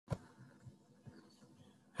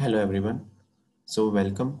Hello everyone. So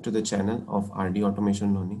welcome to the channel of RD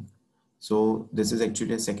Automation Learning. So this is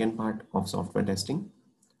actually a second part of software testing.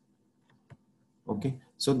 Okay.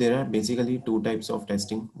 So there are basically two types of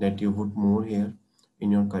testing that you would more here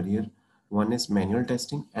in your career. One is manual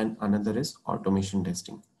testing and another is automation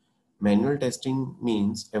testing. Manual testing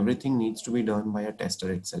means everything needs to be done by a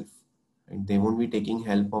tester itself. Right? They won't be taking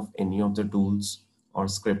help of any of the tools or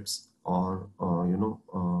scripts or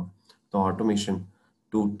the automation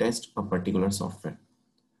to test a particular software.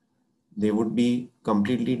 They would be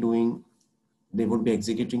completely doing, they would be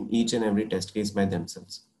executing each and every test case by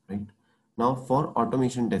themselves, right? Now for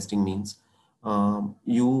automation testing means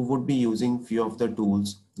you would be using few of the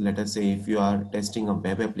tools. Let us say if you are testing a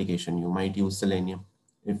web application, you might use Selenium.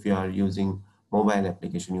 If you are using mobile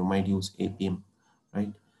application, you might use APM,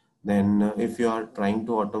 right? Then if you are trying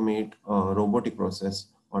to automate robotic process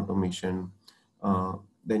automation, uh,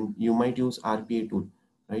 then you might use RPA tool,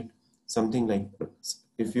 right? Something like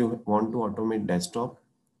if you want to automate desktop,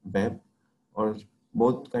 web, or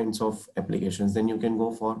both kinds of applications, then you can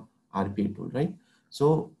go for RPA tool, right?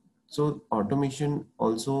 So automation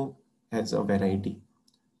also has a variety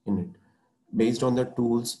in it based on the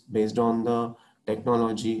tools, based on the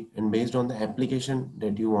technology, and based on the application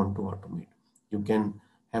that you want to automate. You can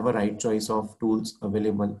have a right choice of tools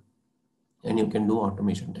available and you can do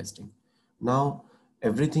automation testing. Now,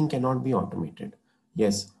 everything cannot be automated.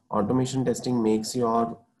 Yes, automation testing makes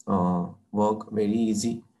your work very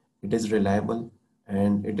easy. It is reliable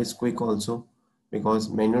and it is quick also, because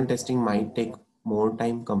manual testing might take more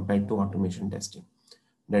time compared to automation testing.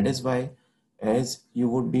 That is why, as you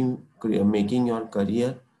would be making your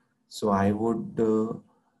career, so I would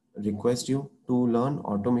request you to learn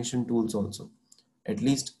automation tools also. At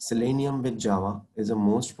least Selenium with Java is the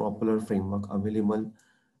most popular framework available,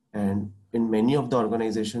 and in many of the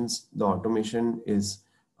organizations, the automation is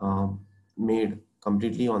made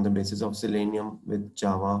completely on the basis of Selenium with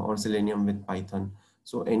Java or Selenium with Python.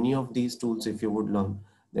 So any of these tools, if you would learn,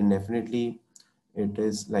 then definitely it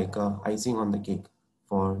is like a icing on the cake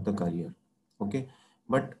for the career. Okay,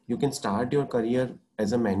 but you can start your career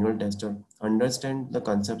as a manual tester, understand the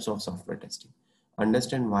concepts of software testing,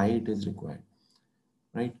 understand why it is required,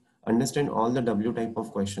 right? Understand all the W type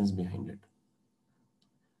of questions behind it.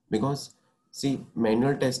 Because see,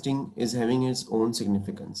 manual testing is having its own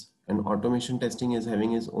significance and automation testing is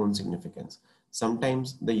having its own significance.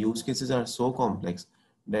 Sometimes the use cases are so complex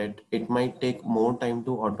that it might take more time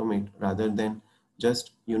to automate rather than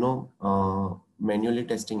just manually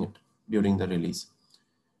testing it during the release.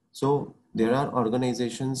 So there are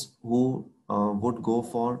organizations who would go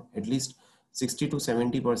for at least 60 to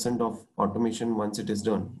 70% of automation. Once it is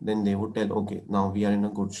done, then they would tell, okay, now we are in a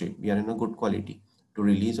good shape, we are in a good quality to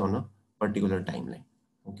release on a particular timeline.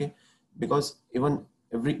 Okay, because even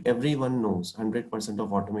everyone knows 100%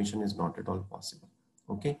 of automation is not at all possible.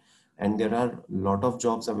 Okay, and there are a lot of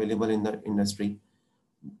jobs available in the industry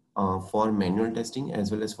for manual testing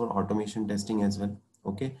as well as for automation testing as well.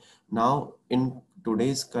 Okay, now in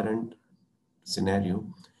today's current scenario,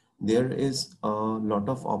 there is a lot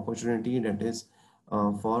of opportunity that is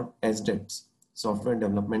for SDETs, software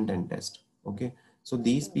development and test. Okay, so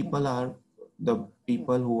these people are the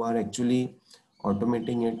people who are actually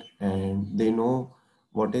automating it, and they know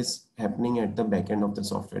what is happening at the back end of the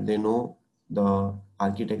software. They know the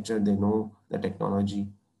architecture, they know the technology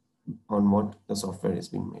on what the software is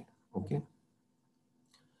being made. Okay,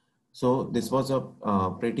 so this was a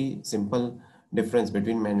pretty simple difference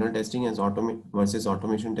between manual testing as versus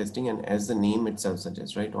automation testing. And as the name itself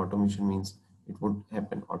suggests, right, automation means it would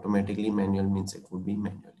happen automatically, manual means it would be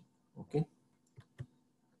manually. Okay,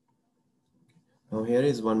 now here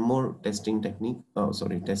is one more testing technique,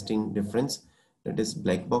 testing difference, that is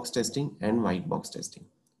black box testing and white box testing.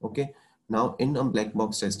 Okay, now in a black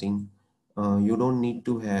box testing, you don't need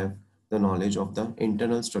to have the knowledge of the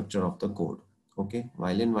internal structure of the code. Okay,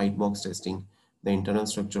 while in white box testing, the internal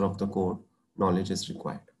structure of the code knowledge is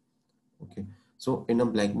required. Okay, so in a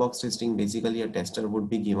black box testing, basically a tester would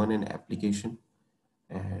be given an application,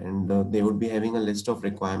 and they would be having a list of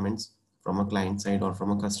requirements from a client side or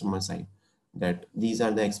from a customer side, that these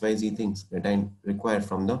are the XYZ things that I require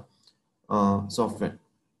from the software,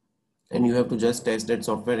 and you have to just test that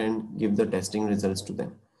software and give the testing results to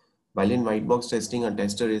them. While in white box testing, a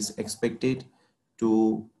tester is expected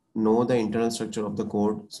to know the internal structure of the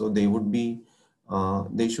code, so they would be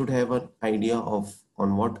they should have an idea of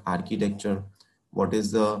on what architecture, what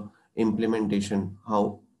is the implementation,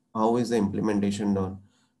 how is the implementation done,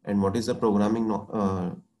 and what is the programming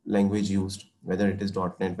language used, whether it is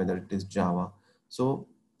 .NET, whether it is Java. So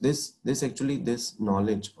this actually, this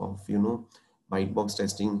knowledge of white box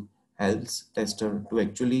testing helps tester to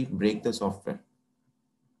actually break the software,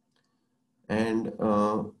 and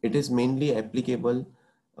it is mainly applicable.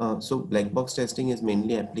 So black box testing is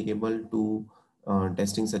mainly applicable to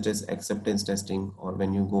testing such as acceptance testing or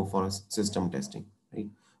when you go for system testing, right?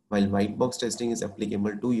 While white box testing is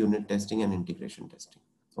applicable to unit testing and integration testing.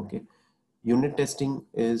 Okay. Unit testing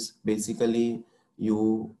is basically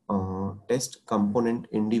you test component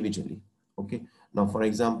individually. Okay. Now, for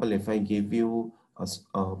example, if I give you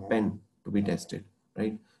a pen to be tested,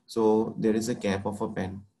 right? So there is a cap of a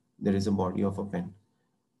pen, there is a body of a pen.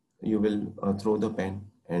 You will throw the pen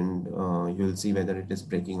and you will see whether it is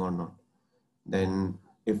breaking or not. Then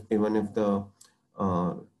if even if the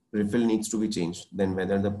uh, refill needs to be changed, then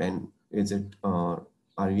whether the pen is it are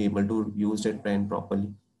we able to use that pen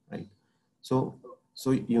properly, right? So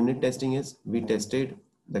so unit testing is we tested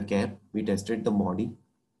the cap, we tested the body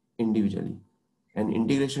individually, and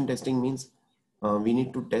integration testing means we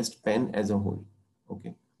need to test pen as a whole.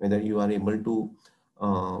 Okay, whether you are able to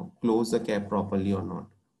close the cap properly or not.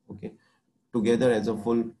 Okay, together as a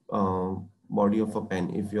full body of a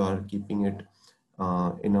pen. If you are keeping it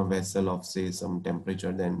in a vessel of say some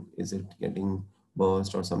temperature, then is it getting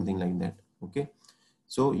burst or something like that? Okay,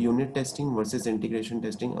 so unit testing versus integration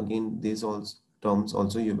testing, again these all terms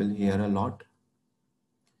also you will hear a lot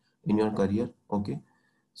in your career. Okay,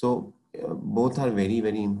 so both are very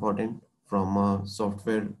important from a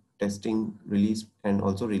software testing release and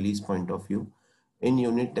also release point of view. In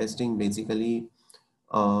unit testing, basically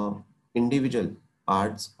individual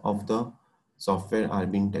parts of the software are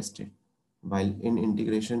being tested, while in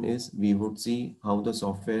integration is we would see how the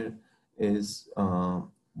software is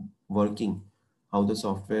working, how the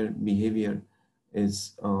software behavior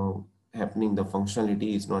is happening, the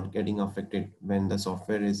functionality is not getting affected when the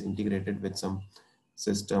software is integrated with some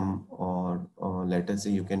system, or let us say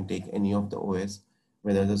you can take any of the OS,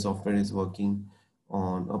 whether the software is working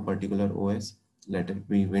on a particular OS, let it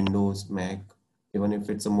be Windows, Mac, even if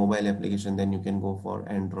it's a mobile application, then you can go for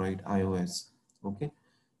Android, iOS. Okay,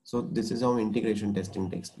 so this is how integration testing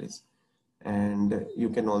takes place. And you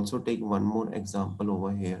can also take one more example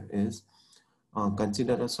over here is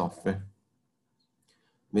consider a software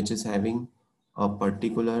which is having a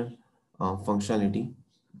particular functionality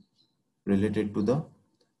related to the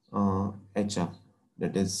HR.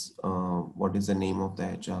 That is, what is the name of the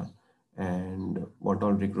HR and what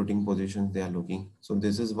all recruiting positions they are looking. So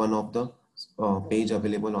this is one of the page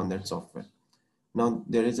available on that software. Now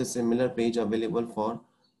there is a similar page available for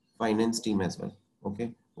finance team as well.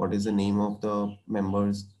 Okay, what is the name of the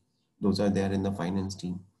members? Those are there in the finance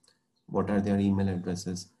team. What are their email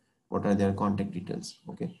addresses? What are their contact details?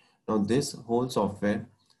 Okay, now this whole software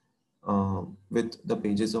with the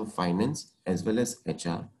pages of finance as well as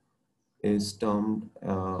HR is termed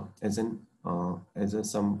as an as a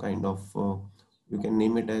some kind of you can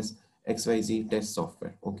name it as XYZ test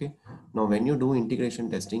software. Okay, now when you do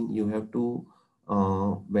integration testing, you have to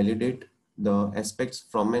validate the aspects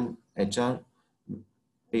from an HR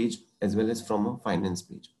page as well as from a finance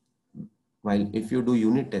page. While if you do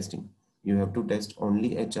unit testing, you have to test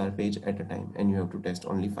only HR page at a time and you have to test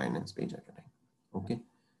only finance page at a time. Okay,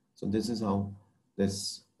 so this is how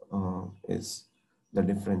this is the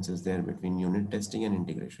differences there between unit testing and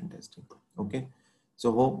integration testing. Okay,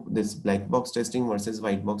 so hope this black box testing versus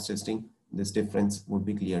white box testing, this difference would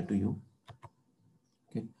be clear to you.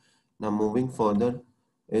 Okay, now moving further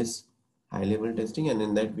is high level testing, and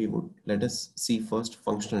in that we would let us see first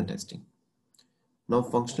functional testing. Now,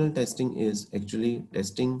 functional testing is actually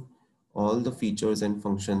testing all the features and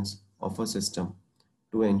functions of a system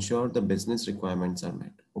to ensure the business requirements are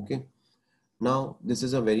met. Okay. Now, this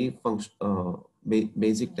is a very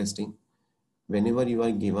basic testing. Whenever you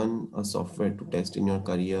are given a software to test in your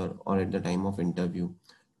career or at the time of interview,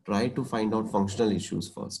 try to find out functional issues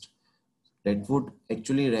first. That would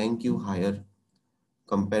actually rank you higher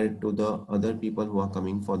compared to the other people who are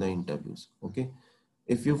coming for the interviews. Okay,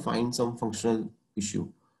 if you find some functional issue,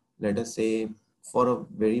 let us say for a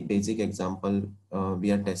very basic example,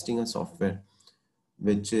 we are testing a software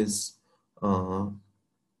which is uh,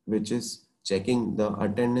 which is checking the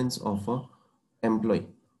attendance of a employee,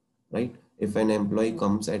 right? If an employee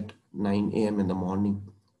comes at 9 a.m. in the morning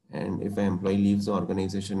and if an employee leaves the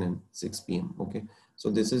organization at 6 p.m. Okay, so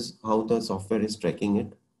this is how the software is tracking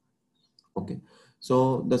it. Okay,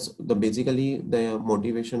 so the basically the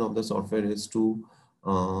motivation of the software is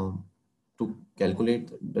uh, to calculate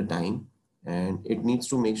the time, and it needs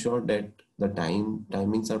to make sure that the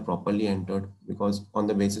timings are properly entered, because on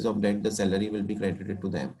the basis of that the salary will be credited to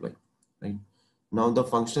the employee, right? Now the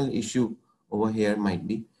functional issue over here might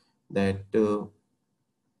be that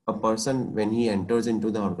a person, when he enters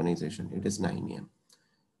into the organization, it is 9 a.m.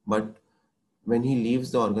 But when he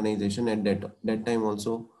leaves the organization at that time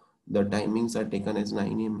also, the timings are taken as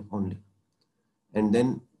 9 a.m. only. And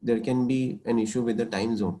then there can be an issue with the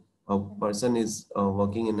time zone. A person is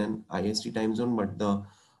working in an IST time zone,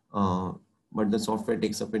 uh, but the software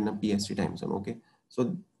takes up in a PST time zone. Okay,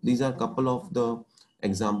 so these are a couple of the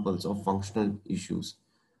examples of functional issues.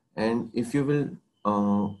 And if you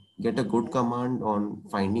will get a good command on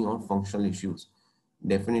finding out functional issues,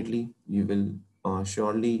 definitely you will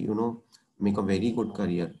surely make a very good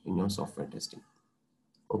career in your software testing.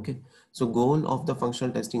 Okay, so goal of the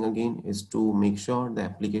functional testing again is to make sure the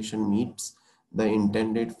application meets the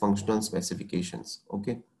intended functional specifications.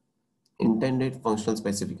 Okay, intended functional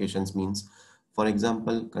specifications means, for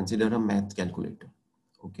example, consider a math calculator.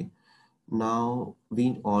 Okay, now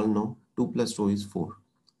we all know 2 plus 2 is 4,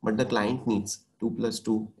 but the client needs 2 plus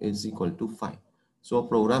 2 is equal to 5. So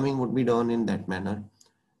programming would be done in that manner.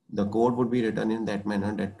 The code would be written in that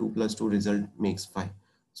manner that 2 plus 2 result makes 5.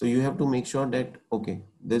 So you have to make sure that, okay,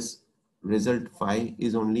 this result 5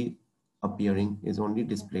 is only appearing, is only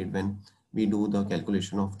displayed when we do the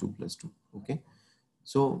calculation of 2 plus 2. Okay.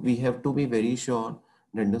 So we have to be very sure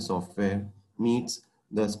that the software meets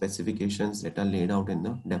the specifications that are laid out in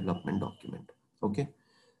the development document. Okay.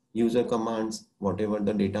 User commands, whatever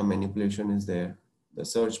the data manipulation is there, the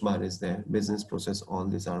search bar is there, business process, all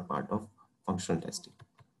these are part of functional testing.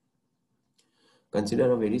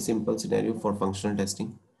 Consider a very simple scenario for functional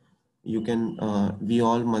testing. We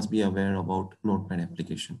all must be aware about Notepad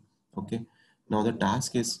application. Okay. Now the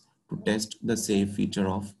task is to test the save feature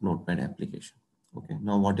of Notepad application. Okay.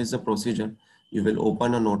 Now what is the procedure? You will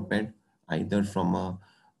open a Notepad either from a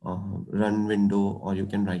run window, or you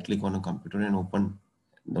can right click on a computer and open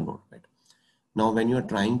the Notepad. Now, when you are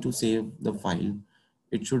trying to save the file,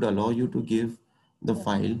 it should allow you to give the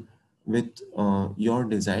file with your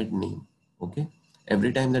desired name. Okay.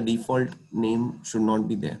 Every time the default name should not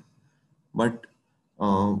be there, but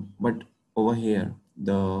but over here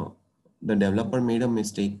the developer made a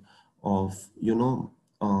mistake of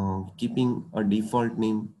keeping a default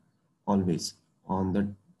name always on the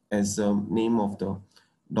as the name of the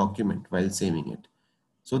document while saving it.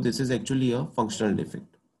 So this is actually a functional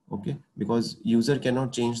defect. Okay, because user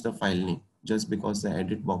cannot change the file name just because the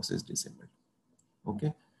edit box is disabled.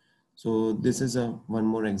 Okay, so this is a one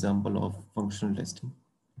more example of functional testing.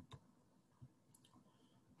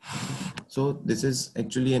 So this is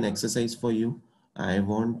actually an exercise for you. I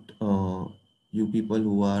want you people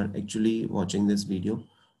who are actually watching this video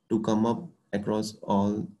to come up across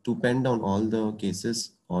all, to pen down all the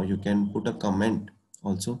cases, or you can put a comment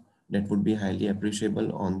also. That would be highly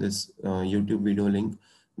appreciable on this YouTube video link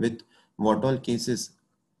with what all cases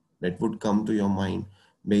that would come to your mind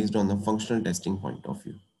based on the functional testing point of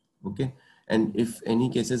view. Okay. And if any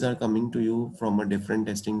cases are coming to you from a different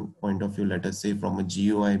testing point of view, let us say from a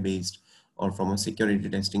GUI based or from a security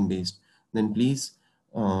testing based, then please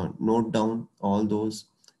note down all those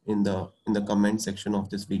in the comment section of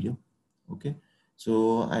this video. Okay.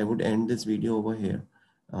 So I would end this video over here.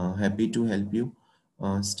 Happy to help you.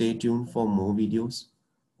 Stay tuned for more videos.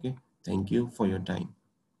 Okay. Thank you for your time.